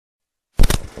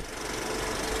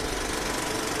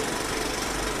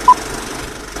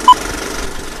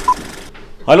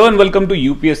Hello and welcome to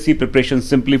UPSC Preparation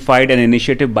Simplified, an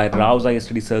initiative by RAU'S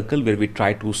Study Circle where we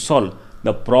try to solve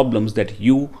the problems that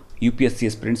you UPSC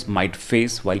aspirants might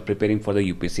face while preparing for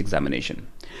the UPSC examination.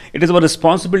 It is our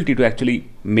responsibility to actually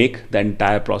make the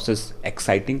entire process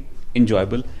exciting,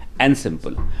 enjoyable and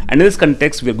simple. And in this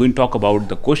context, we are going to talk about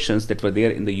the questions that were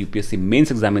there in the UPSC mains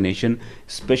examination,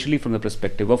 especially from the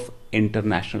perspective of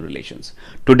international relations.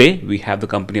 Today, we have the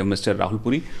company of Mr. Rahul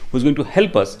Puri, who is going to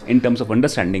help us in terms of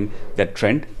understanding that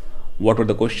trend, what were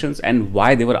the questions and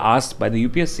why they were asked by the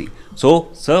UPSC. So,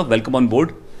 sir, welcome on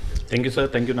board. Thank you, sir.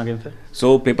 Thank you, Nagin, sir.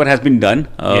 So, paper has been done.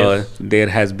 Yes.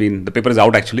 The paper is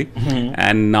out actually.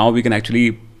 And now we can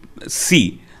actually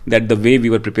see that the way we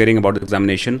were preparing about the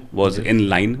examination was in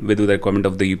line with the requirement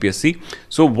of the UPSC.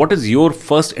 So, what is your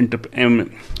first impression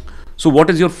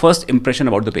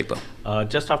about the paper?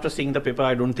 Just after seeing the paper,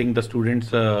 I don't think the students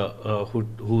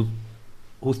who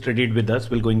studied with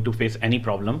us will going to face any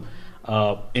problem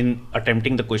in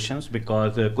attempting the questions,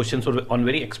 because questions were on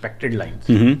very expected lines.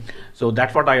 So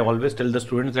that's what I always tell the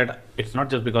students, that it's not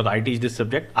just because I teach this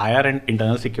subject. IR and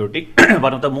internal security,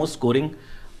 one of the most scoring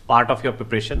part of your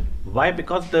preparation. Why?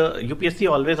 Because the UPSC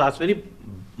always asks very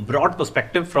broad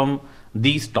perspective from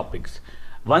these topics.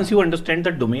 Once you understand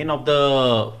the domain of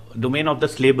the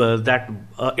syllabus, that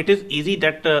it is easy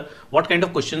that what kind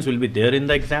of questions will be there in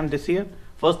the exam this year.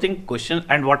 First thing, questions,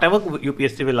 and whatever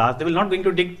UPSC will ask, they will not going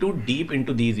to dig too deep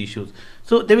into these issues.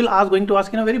 So they will going to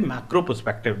ask in a very macro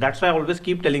perspective. That's why I always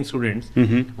keep telling students,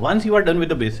 once you are done with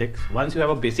the basics, once you have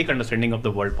a basic understanding of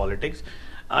the world politics,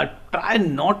 try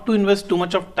not to invest too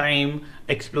much of time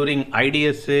exploring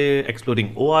IDSA,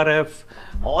 exploring ORF.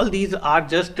 All these are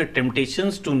just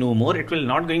temptations to know more. It will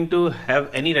not going to have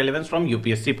any relevance from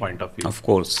UPSC point of view. Of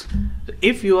course.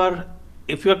 If you are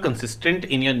consistent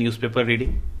in your newspaper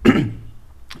reading,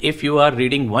 if you are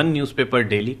reading one newspaper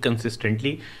daily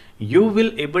consistently, you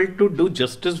will able to do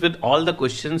justice with all the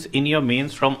questions in your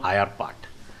mains from IR part.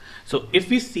 So if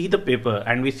we see the paper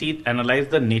and we analyze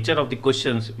the nature of the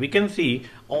questions, we can see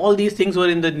all these things were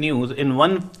in the news in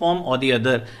one form or the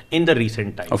other in the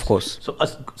recent times. Of course. So a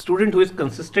student who is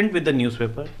consistent with the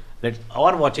newspaper,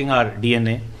 or watching our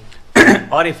DNA,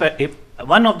 or if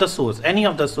one of the source, any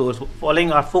of the source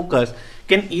following our focus,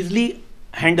 can easily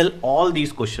handle all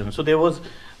these questions. So there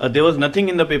was nothing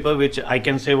in the paper which I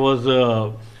can say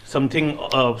was something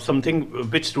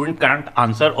which student can't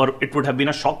answer, or it would have been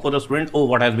a shock for the student. Oh,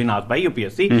 what has been asked by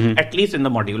UPSC, at least in the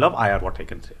module of IR, what I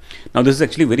can say. Now, this is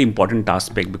actually a very important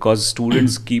aspect, because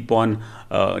students keep on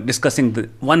discussing the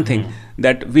one thing,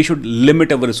 that we should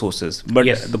limit our resources. But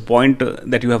the point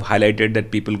that you have highlighted,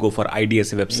 that people go for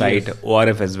IDSA website,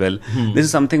 ORF as well. This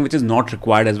is something which is not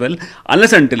required as well,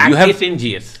 unless until you have in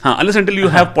GS. Unless until you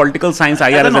have political science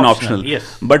IR as an optional.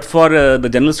 But for the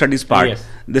general studies part,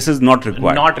 this is not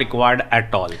required. Not required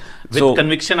at all. With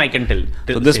conviction, I can tell.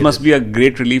 So this must be a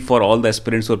great relief for all the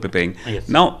aspirants who are preparing.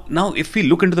 Now, if we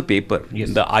look into the paper,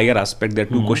 the IR aspect, there are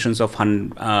two questions of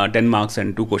 10 marks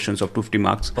and two questions of 15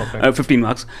 marks.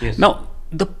 Now,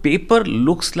 the paper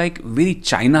looks like very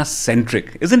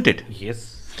China-centric, isn't it?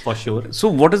 Yes. For sure. So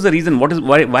what is the reason? Why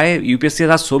UPSC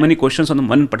has so many questions on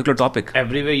one particular topic?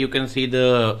 Everywhere you can see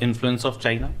the influence of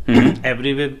China.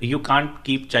 Everywhere you can't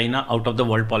keep China out of the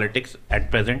world politics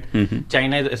at present.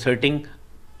 China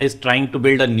is trying to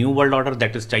build a new world order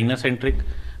that is China-centric.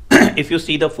 If you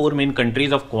see the four main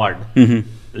countries of Quad,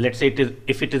 let's say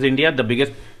if it is India, the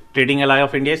biggest trading ally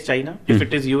of India is China. If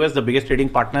it is US, the biggest trading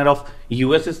partner of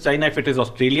US is China. If it is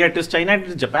Australia, it is China. If it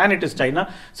is Japan, it is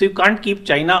China. So you can't keep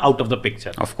China out of the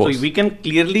picture. Of course. So we can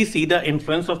clearly see the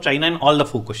influence of China in all the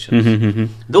four questions.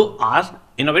 Though asked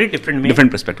in a very different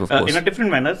perspective, of course. In a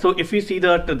different manner. So if we see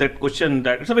that question,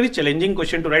 that it's a very challenging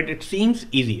question to write. It seems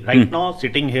easy. Right now,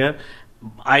 sitting here,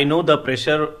 I know the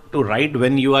pressure to write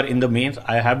when you are in the mains.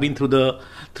 I have been through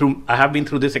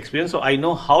this experience, so I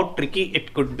know how tricky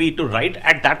it could be to write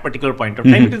at that particular point of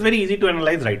time. It is very easy to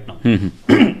analyze right now.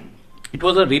 It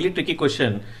was a really tricky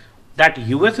question, that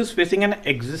US is facing an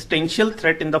existential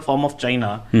threat in the form of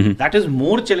China that is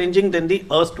more challenging than the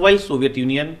erstwhile Soviet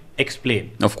Union.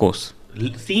 Explain. Of course.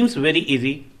 Seems very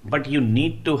easy, but you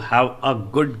need to have a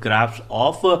good grasp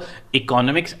of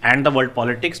economics and the world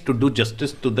politics to do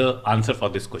justice to the answer for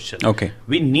this question. Okay.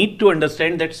 We need to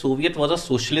understand that Soviet was a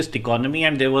socialist economy,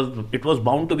 and it was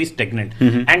bound to be stagnant.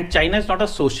 And China is not a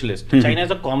socialist. China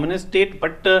is a communist state,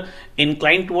 but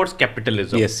inclined towards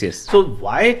capitalism. Yes. So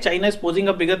why China is posing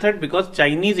a bigger threat? Because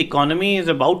Chinese economy is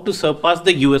about to surpass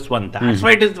the US one. That's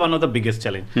why it is one of the biggest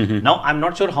challenge. Now, I'm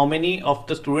not sure how many of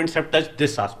the students have touched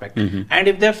this aspect. And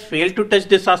if they have failed to touch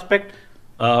this aspect,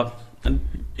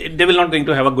 they will not going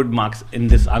to have a good marks in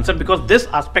this answer, because this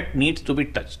aspect needs to be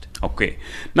touched. Okay.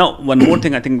 Now, one more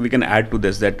thing I think we can add to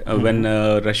this, that when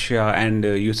Russia and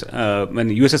when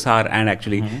USSR and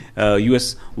actually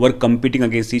US were competing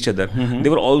against each other, they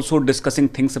were also discussing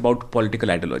things about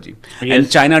political ideology. Yes.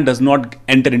 And China does not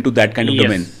enter into that kind of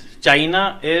domain.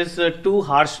 China is too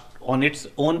harsh on its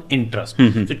own interest.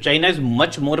 So China is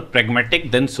much more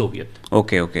pragmatic than Soviet.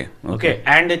 Okay.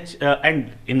 And it's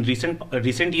and in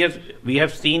recent years we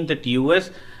have seen that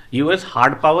US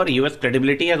hard power, US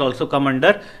credibility has also come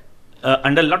under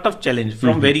a lot of challenge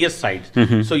from various sides.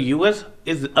 So US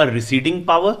is a receding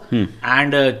power,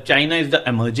 and China is the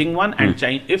emerging one. And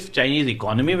if Chinese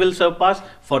economy will surpass,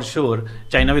 for sure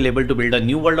China will able to build a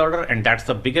new world order, and that's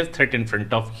the biggest threat in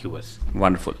front of US.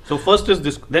 Wonderful. So first is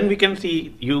this. Then we can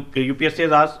see UPSC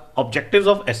has asked objectives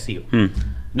of SCO.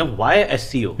 Now, why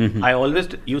SCO? I always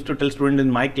used to tell students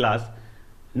in my class.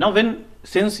 Now,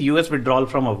 since US withdrawal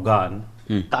from Afghan,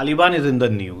 Taliban is in the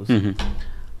news.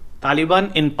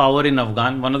 Taliban in power in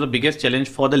Afghan, one of the biggest challenge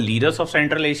for the leaders of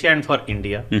Central Asia and for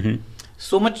India.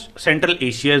 So much Central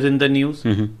Asia is in the news.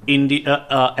 In the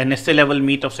NSA level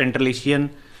meet of Central Asian,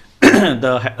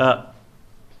 the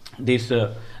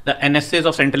NSAs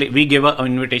of Central Asia, we gave an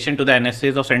invitation to the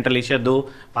NSAs of Central Asia, though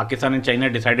Pakistan and China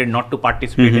decided not to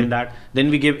participate in that.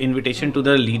 Then we gave invitation to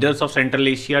the leaders of Central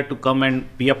Asia to come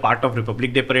and be a part of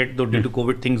Republic Day parade, though due to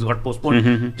COVID things got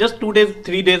postponed. Just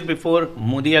 3 days before,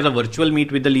 Modi has a virtual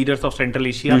meet with the leaders of Central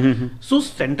Asia. So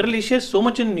Central Asia is so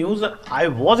much in news. I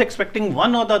was expecting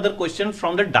one or the other question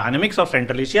from the dynamics of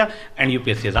Central Asia, and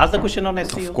UPSC has asked the question on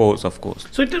SCO. Of course.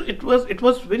 So it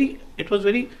was very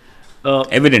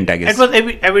evident, I guess. It was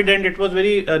evident. It was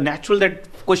very natural that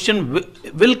question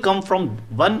will come from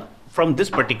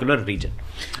this particular region.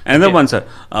 Another one, sir.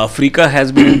 Africa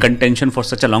has been in contention for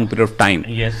such a long period of time.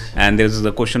 Yes. And there is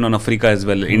a question on Africa as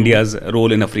well. India's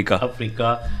role in Africa.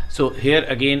 So here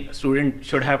again, student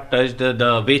should have touched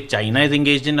the way China is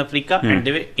engaged in Africa and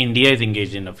the way India is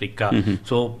engaged in Africa.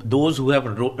 So those who have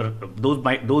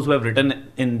written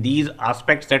in these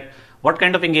aspects that what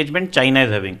kind of engagement China is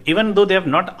having, even though they have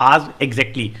not asked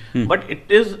exactly, but it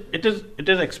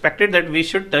is expected that we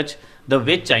should touch the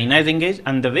way China is engaged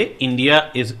and the way India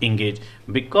is engaged,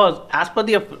 because as per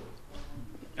the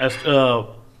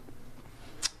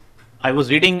I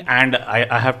was reading, and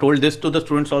I have told this to the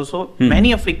students also,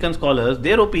 many African scholars,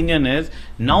 their opinion is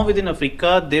now within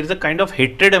Africa there is a kind of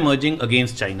hatred emerging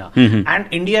against China, and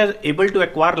India is able to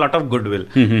acquire a lot of goodwill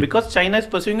because China is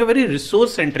pursuing a very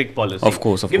resource centric policy, of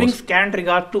course. scant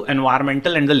regard to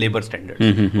environmental and the labor standards.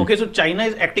 Okay, so China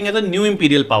is acting as a new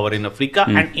imperial power in Africa,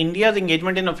 and India's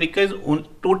engagement in Africa is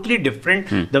totally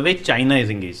different the way China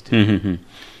is engaged.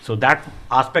 So that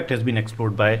aspect has been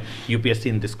explored by UPSC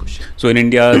in this question. So in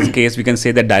India's case, we can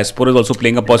say that diaspora is also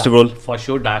playing a positive role. For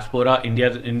sure, diaspora,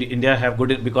 India have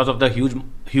good because of the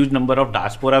huge number of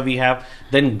diaspora we have.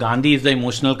 Then Gandhi is the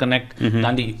emotional connect.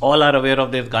 Gandhi, all are aware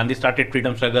of this. Gandhi started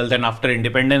freedom struggle. Then after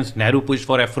independence, Nehru pushed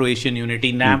for Afro-Asian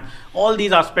unity, NAM. All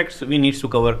these aspects we need to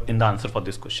cover in the answer for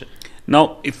this question.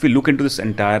 Now, if we look into this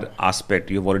entire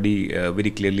aspect, you've already very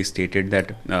clearly stated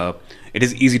that it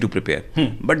is easy to prepare.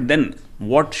 But then,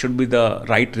 what should be the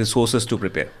right resources to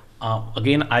prepare?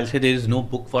 Again, I'll say there is no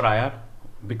book for IR,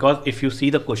 because if you see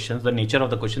the questions, the nature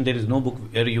of the question, there is no book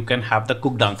where you can have the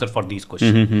cooked answer for these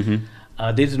questions.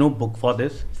 There is no book for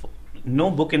this.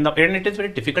 No book and it is very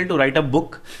difficult to write a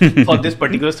book for this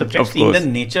particular subject, seeing the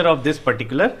nature of this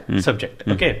particular subject.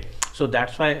 Okay, so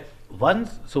that's why.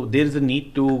 So there is a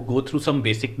need to go through some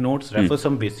basic notes, refer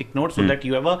some basic notes, so that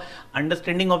you have a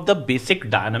understanding of the basic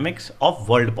dynamics of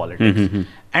world politics.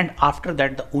 And after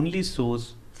that, the only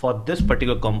source for this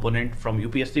particular component from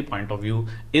UPSC point of view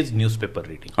is newspaper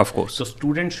reading. Of course. So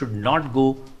students should not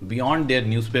go beyond their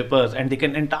newspapers, and they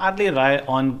can entirely rely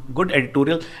on good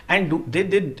editorial.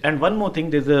 And one more thing,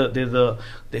 there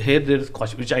is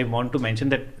caution, which I want to mention,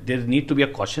 that there need to be a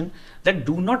caution that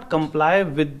do not comply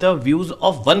with the views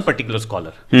of one particular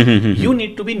scholar. You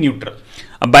need to be neutral.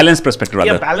 A balanced perspective,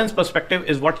 rather. Yeah, balanced perspective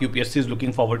is what UPSC is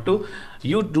looking forward to.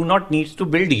 You do not need to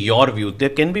build your views. There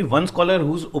can be one scholar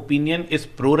whose opinion is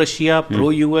pro-Russia,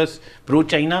 pro-US,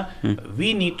 pro-China.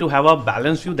 We need to have a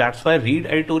balanced view. That's why read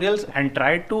editorials and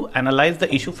try to analyze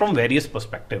the issue from various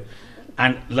perspectives.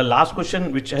 And the last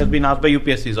question which has been asked by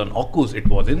UPSC is on AU'S. It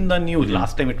was in the news.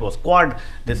 Last time it was Quad.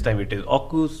 This time it is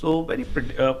AU'S. So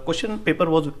question paper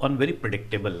was on very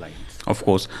predictable lines. Of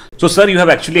course. So sir, you have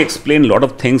actually explained a lot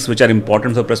of things which are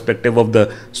important from the perspective of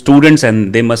the students,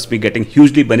 and they must be getting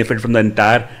hugely benefit from the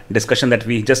entire discussion that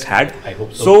we just had. I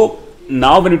hope so. So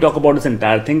now when we talk about this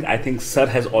entire thing, I think sir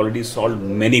has already solved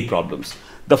many problems.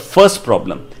 The first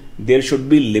problem, there should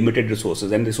be limited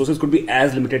resources, and resources could be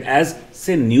as limited as,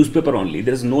 say, newspaper only.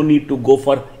 There is no need to go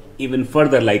for even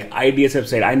further, like IDSF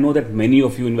said. I know that many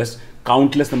of you invest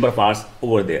countless number of hours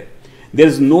over there. There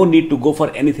is no need to go for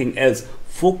anything else.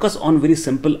 Focus on very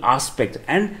simple aspects,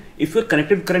 and if you're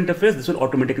connected with current affairs, this will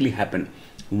automatically happen.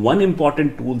 One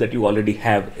important tool that you already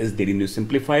have is Daily News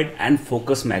Simplified and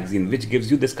Focus Magazine, which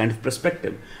gives you this kind of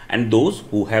perspective. And those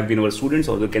who have been our students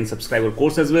or they can subscribe our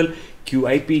course as well,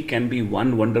 QIP can be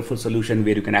one wonderful solution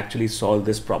where you can actually solve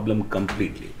this problem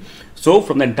completely. So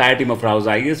from the entire team of RAU'S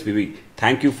IAS, we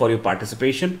thank you for your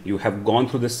participation. You have gone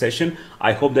through this session.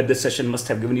 I hope that this session must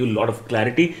have given you a lot of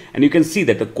clarity, and you can see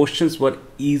that the questions were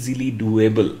easily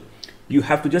doable. You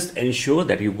have to just ensure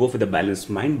that you go with a balanced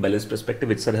mind, balanced perspective,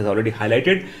 which sir has already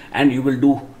highlighted, and you will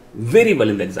do very well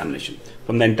in the examination.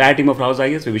 From the entire team of RAU'S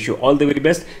IAS, we wish you all the very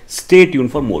best. Stay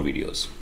tuned for more videos.